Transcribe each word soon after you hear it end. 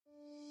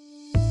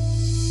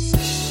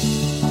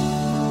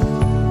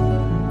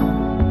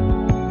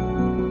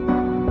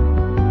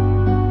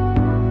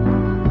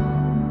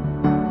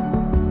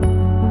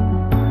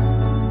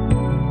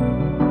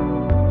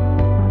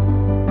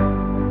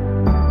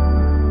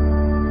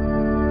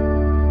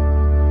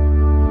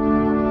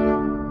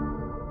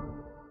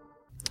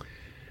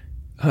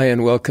Hi,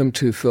 and welcome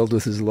to Filled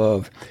with His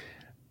Love.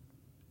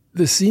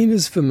 The scene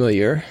is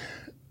familiar.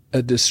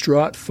 A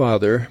distraught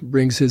father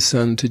brings his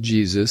son to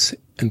Jesus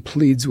and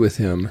pleads with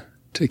him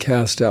to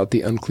cast out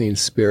the unclean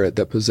spirit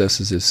that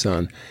possesses his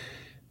son.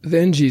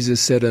 Then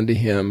Jesus said unto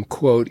him,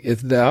 quote,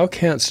 "If thou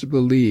canst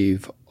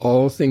believe,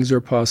 all things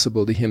are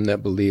possible to him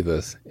that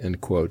believeth."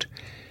 End quote.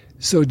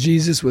 So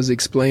Jesus was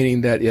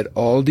explaining that it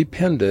all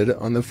depended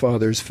on the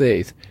father's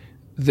faith.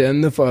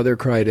 Then the father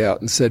cried out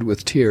and said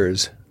with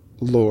tears,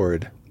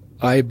 "Lord,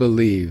 I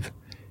believe,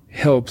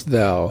 help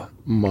thou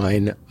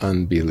mine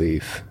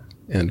unbelief."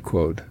 End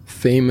quote.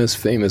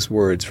 Famous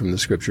words from the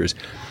scriptures.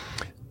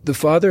 The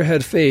father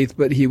had faith,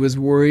 but he was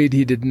worried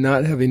he did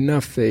not have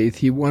enough faith.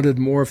 He wanted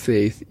more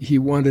faith. He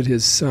wanted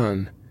his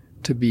son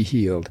to be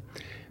healed.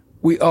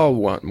 We all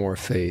want more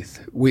faith.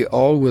 We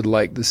all would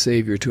like the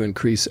Savior to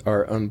increase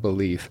our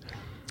unbelief.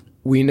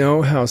 We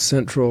know how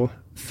central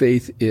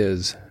faith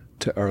is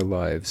to our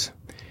lives.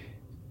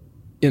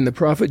 In the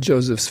prophet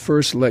Joseph's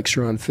first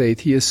lecture on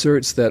faith, he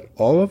asserts that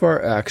all of our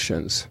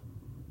actions,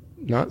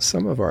 not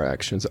some of our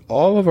actions,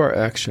 all of our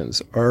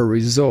actions are a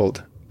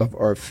result of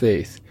our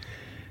faith.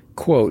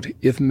 Quote,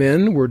 "If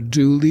men were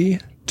duly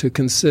to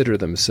consider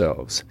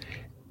themselves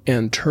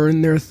and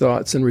turn their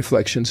thoughts and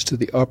reflections to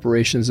the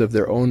operations of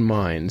their own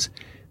minds,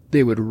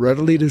 they would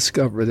readily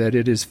discover that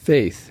it is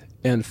faith,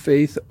 and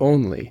faith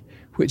only,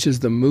 which is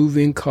the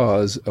moving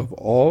cause of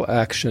all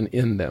action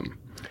in them.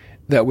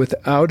 That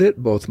without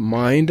it both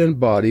mind and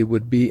body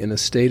would be in a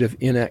state of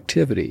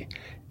inactivity,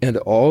 and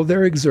all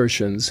their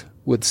exertions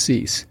would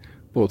cease,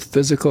 both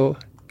physical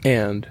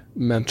and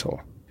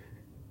mental."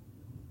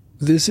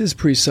 This is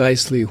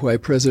precisely why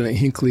President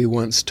Hinckley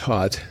once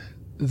taught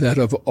that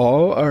of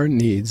all our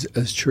needs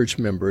as church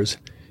members,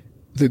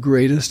 the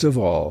greatest of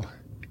all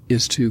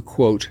is to,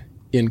 quote,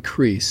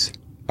 "increase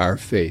our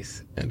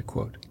faith," end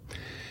quote.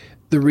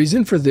 The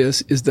reason for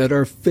this is that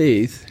our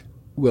faith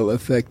will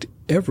affect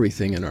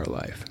everything in our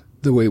life.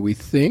 The way we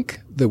think,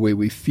 the way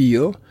we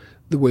feel,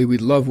 the way we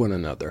love one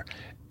another.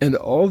 And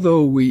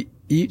although we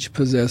each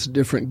possess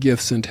different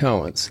gifts and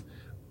talents,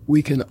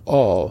 we can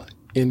all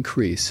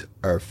increase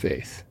our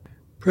faith.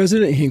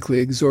 President Hinckley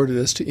exhorted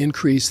us to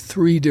increase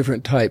 3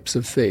 different types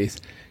of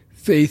faith: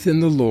 faith in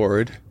the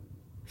Lord,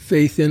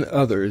 faith in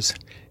others,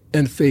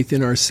 and faith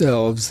in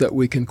ourselves that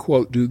we can,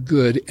 quote, "do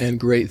good and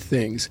great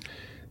things."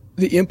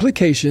 The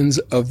implications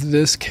of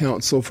this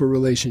counsel for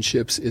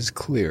relationships is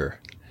clear.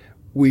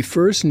 We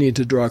first need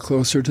to draw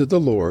closer to the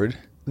Lord,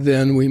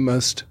 then we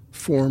must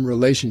form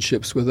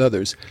relationships with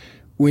others.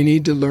 We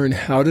need to learn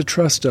how to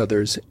trust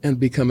others and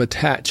become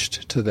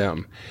attached to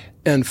them.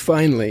 And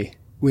finally,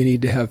 we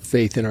need to have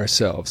faith in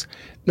ourselves.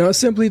 Not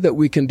simply that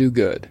we can do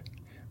good,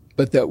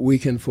 but that we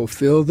can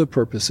fulfill the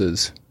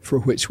purposes for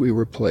which we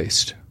were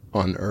placed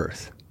on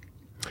earth.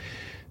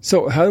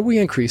 So how do we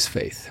increase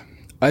faith?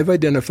 I've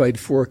identified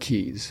 4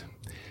 keys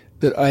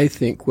that I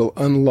think will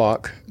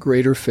unlock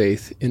greater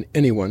faith in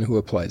anyone who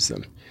applies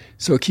them.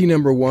 So key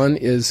number 1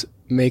 is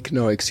make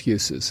no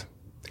excuses.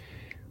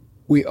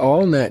 We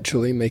all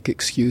naturally make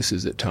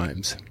excuses at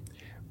times.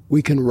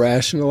 We can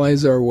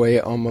rationalize our way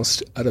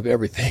almost out of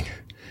everything.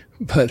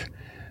 But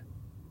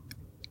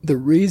the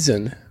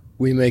reason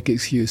we make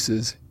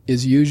excuses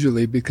is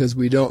usually because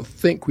we don't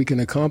think we can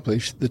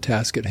accomplish the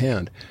task at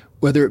hand,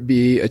 whether it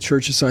be a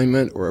church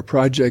assignment or a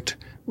project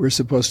we're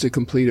supposed to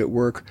complete at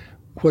work,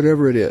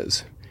 whatever it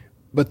is.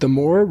 But the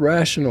more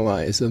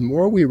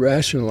we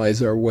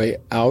rationalize our way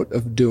out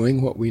of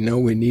doing what we know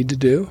we need to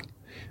do,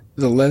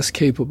 the less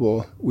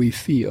capable we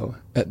feel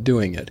at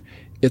doing it.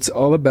 It's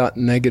all about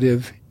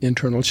negative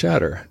internal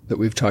chatter that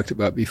we've talked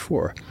about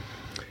before.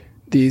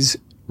 These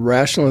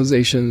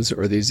rationalizations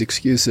or these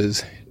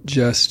excuses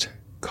just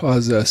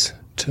cause us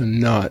to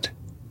not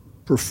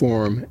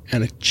perform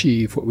and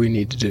achieve what we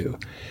need to do.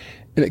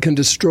 And it can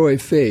destroy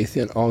faith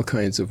in all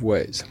kinds of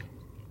ways.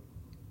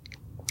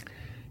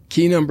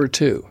 Key number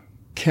 2,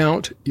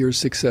 count your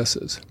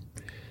successes.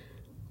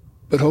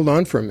 But hold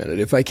on for a minute.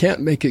 If I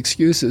can't make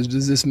excuses,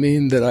 does this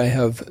mean that I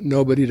have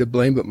nobody to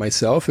blame but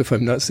myself if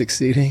I'm not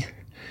succeeding?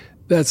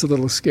 That's a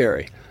little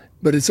scary.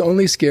 But it's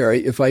only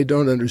scary if I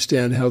don't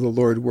understand how the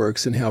Lord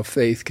works and how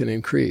faith can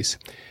increase.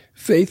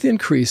 Faith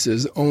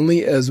increases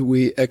only as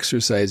we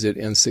exercise it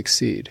and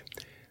succeed.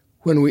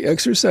 When we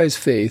exercise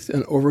faith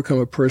and overcome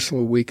a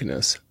personal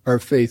weakness, our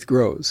faith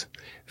grows.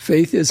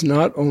 Faith is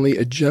not only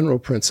a general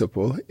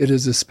principle, it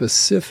is a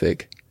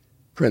specific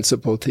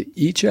principle to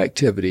each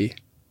activity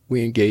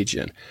we engage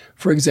in.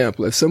 For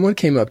example, if someone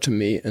came up to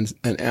me and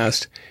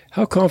asked,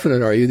 "How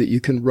confident are you that you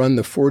can run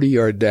the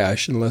 40-yard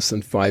dash in less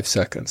than 5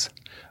 seconds?"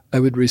 I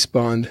would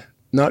respond,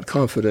 "Not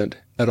confident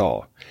at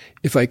all.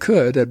 If I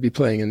could, I'd be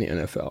playing in the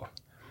NFL."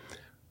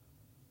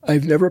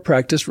 I've never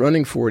practiced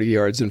running 40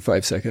 yards in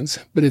 5 seconds,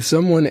 but if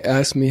someone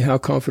asked me how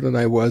confident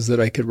I was that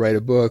I could write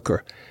a book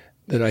or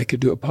that I could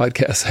do a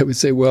podcast, I would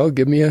say, well,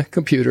 give me a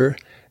computer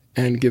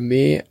and give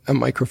me a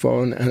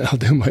microphone and I'll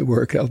do my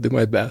work. I'll do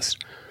my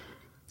best.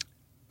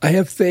 I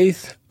have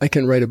faith I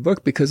can write a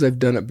book because I've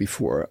done it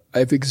before.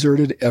 I've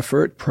exerted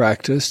effort,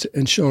 practiced,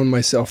 and shown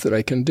myself that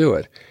I can do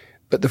it.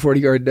 But the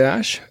 40-yard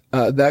dash,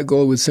 that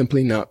goal would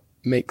simply not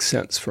make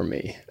sense for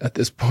me at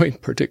this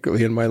point,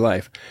 particularly in my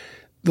life.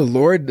 The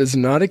Lord does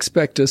not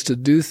expect us to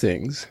do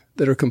things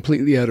that are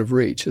completely out of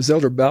reach. As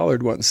Elder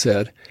Ballard once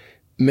said,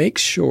 make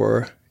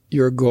sure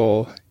your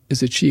goal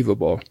is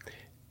achievable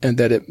and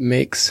that it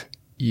makes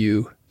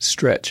you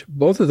stretch.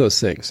 Both of those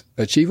things,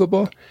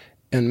 achievable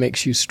and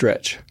makes you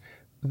stretch.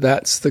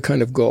 That's the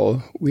kind of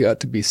goal we ought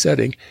to be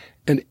setting.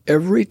 And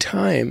every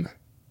time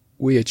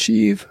we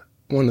achieve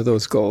one of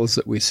those goals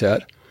that we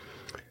set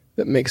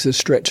that makes us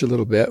stretch a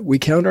little bit, we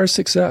count our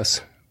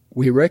success.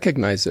 We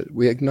recognize it.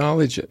 We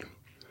acknowledge it.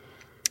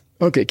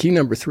 Okay, key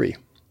number 3.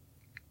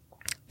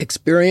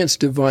 Experience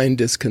divine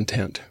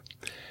discontent.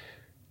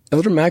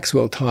 Elder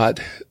Maxwell taught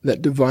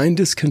that divine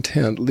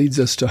discontent leads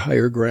us to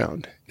higher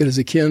ground. It is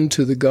akin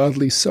to the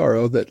godly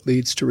sorrow that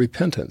leads to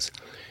repentance.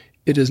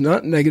 It is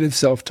not negative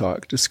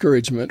self-talk,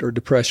 discouragement, or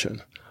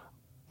depression,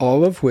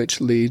 all of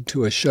which lead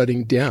to a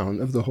shutting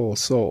down of the whole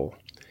soul.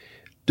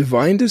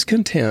 Divine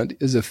discontent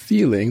is a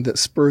feeling that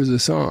spurs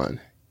us on.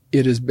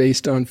 It is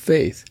based on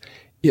faith.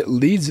 It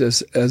leads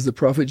us, as the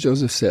prophet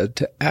Joseph said,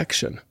 to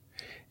action.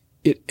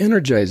 It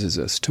energizes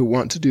us to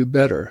want to do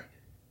better.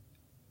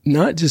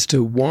 Not just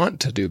to want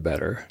to do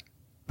better,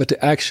 but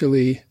to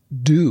actually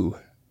do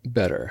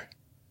better.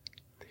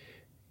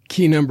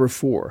 Key number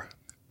 4,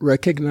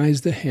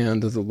 recognize the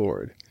hand of the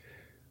Lord.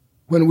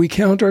 When we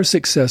count our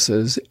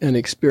successes and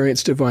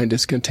experience divine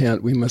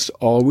discontent, we must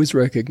always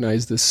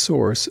recognize the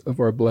source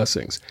of our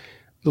blessings.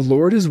 The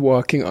Lord is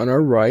walking on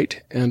our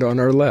right and on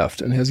our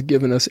left and has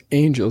given us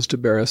angels to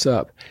bear us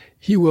up.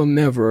 He will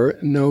never,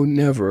 no,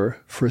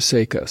 never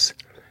forsake us.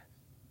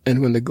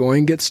 And when the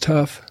going gets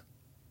tough,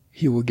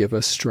 He will give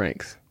us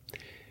strength.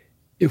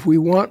 If we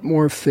want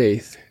more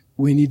faith,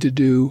 we need to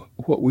do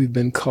what we've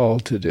been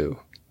called to do,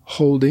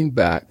 holding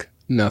back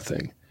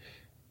nothing.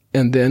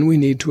 And then we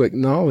need to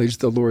acknowledge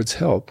the Lord's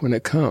help when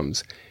it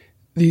comes.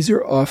 These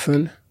are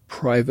often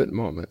private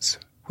moments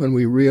when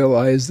we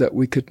realize that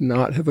we could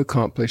not have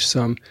accomplished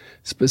some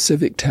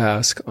specific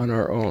task on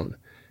our own.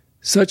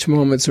 Such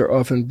moments are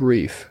often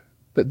brief,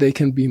 but they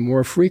can be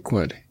more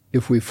frequent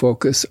if we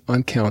focus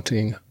on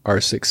counting our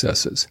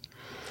successes.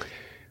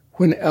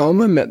 When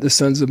Alma met the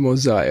sons of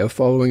Mosiah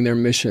following their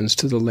missions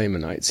to the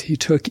Lamanites, he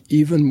took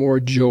even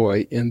more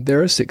joy in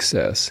their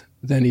success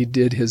than he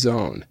did his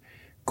own.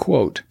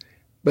 Quote,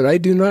 "But I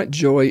do not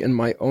joy in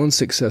my own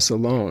success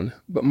alone,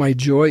 but my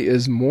joy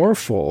is more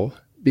full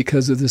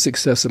because of the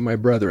success of my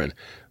brethren,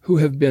 who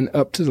have been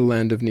up to the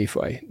land of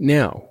Nephi.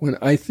 Now, when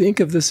I think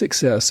of the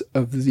success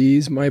of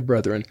these my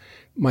brethren,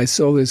 my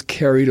soul is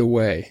carried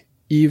away,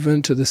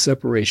 even to the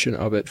separation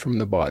of it from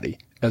the body,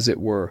 as it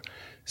were.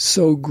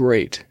 So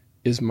great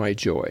is my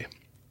joy."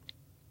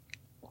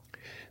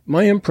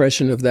 My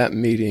impression of that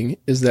meeting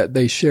is that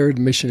they shared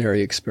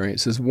missionary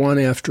experiences, one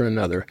after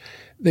another.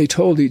 They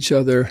told each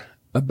other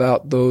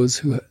about those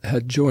who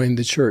had joined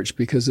the church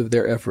because of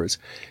their efforts.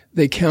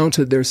 They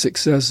counted their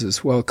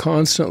successes while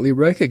constantly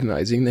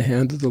recognizing the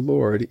hand of the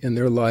Lord in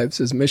their lives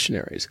as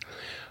missionaries.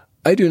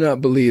 I do not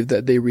believe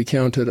that they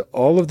recounted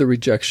all of the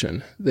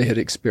rejection they had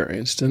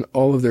experienced and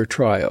all of their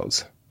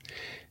trials.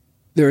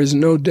 There is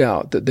no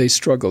doubt that they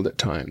struggled at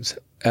times,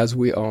 as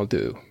we all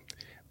do.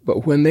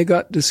 But when they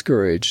got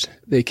discouraged,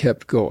 they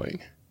kept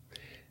going.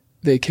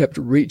 They kept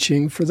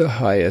reaching for the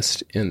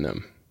highest in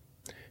them.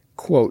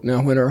 Quote,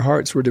 "Now when our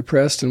hearts were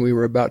depressed and we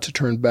were about to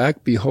turn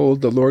back,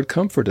 behold, the Lord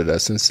comforted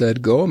us and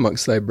said, Go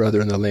amongst thy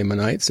brethren the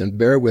Lamanites, and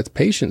bear with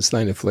patience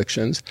thine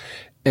afflictions,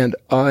 and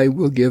I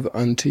will give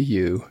unto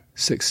you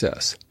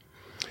success."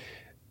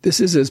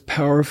 This is as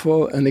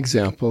powerful an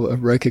example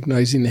of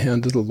recognizing the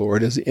hand of the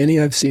Lord as any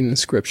I've seen in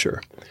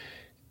Scripture.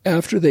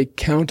 After they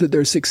counted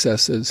their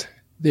successes,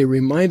 they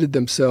reminded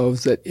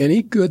themselves that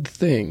any good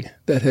thing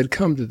that had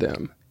come to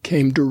them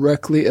came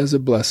directly as a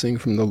blessing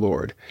from the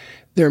Lord.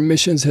 Their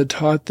missions had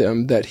taught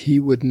them that He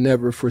would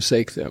never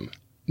forsake them.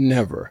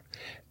 Never.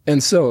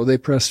 And so they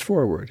pressed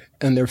forward,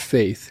 and their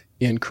faith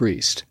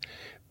increased,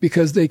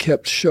 because they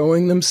kept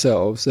showing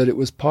themselves that it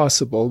was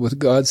possible, with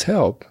God's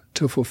help,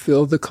 to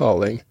fulfill the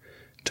calling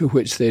to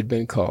which they had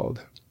been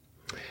called.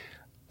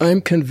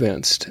 I'm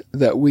convinced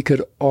that we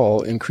could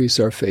all increase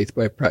our faith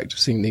by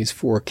practicing these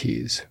 4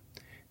 keys.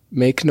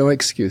 Make no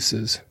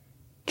excuses,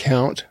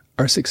 count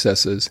our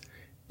successes,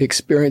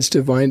 experience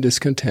divine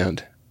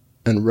discontent,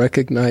 and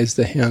recognize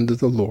the hand of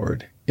the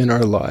Lord in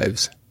our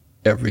lives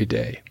every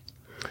day.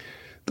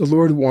 The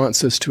Lord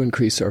wants us to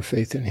increase our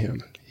faith in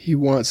Him. He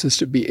wants us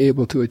to be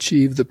able to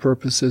achieve the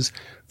purposes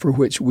for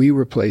which we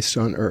were placed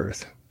on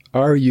earth,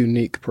 our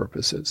unique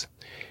purposes.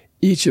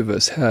 Each of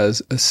us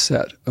has a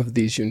set of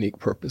these unique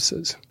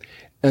purposes,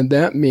 and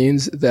that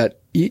means that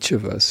each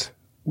of us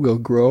will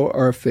grow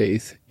our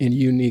faith in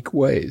unique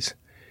ways.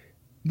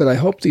 But I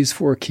hope these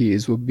 4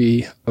 keys will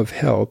be of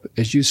help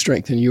as you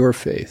strengthen your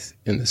faith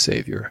in the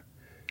Savior.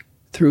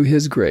 Through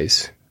His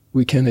grace,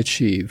 we can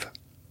achieve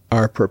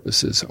our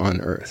purposes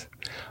on earth.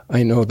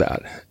 I know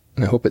that,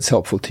 and I hope it's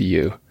helpful to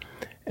you,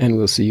 and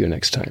we'll see you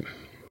next time.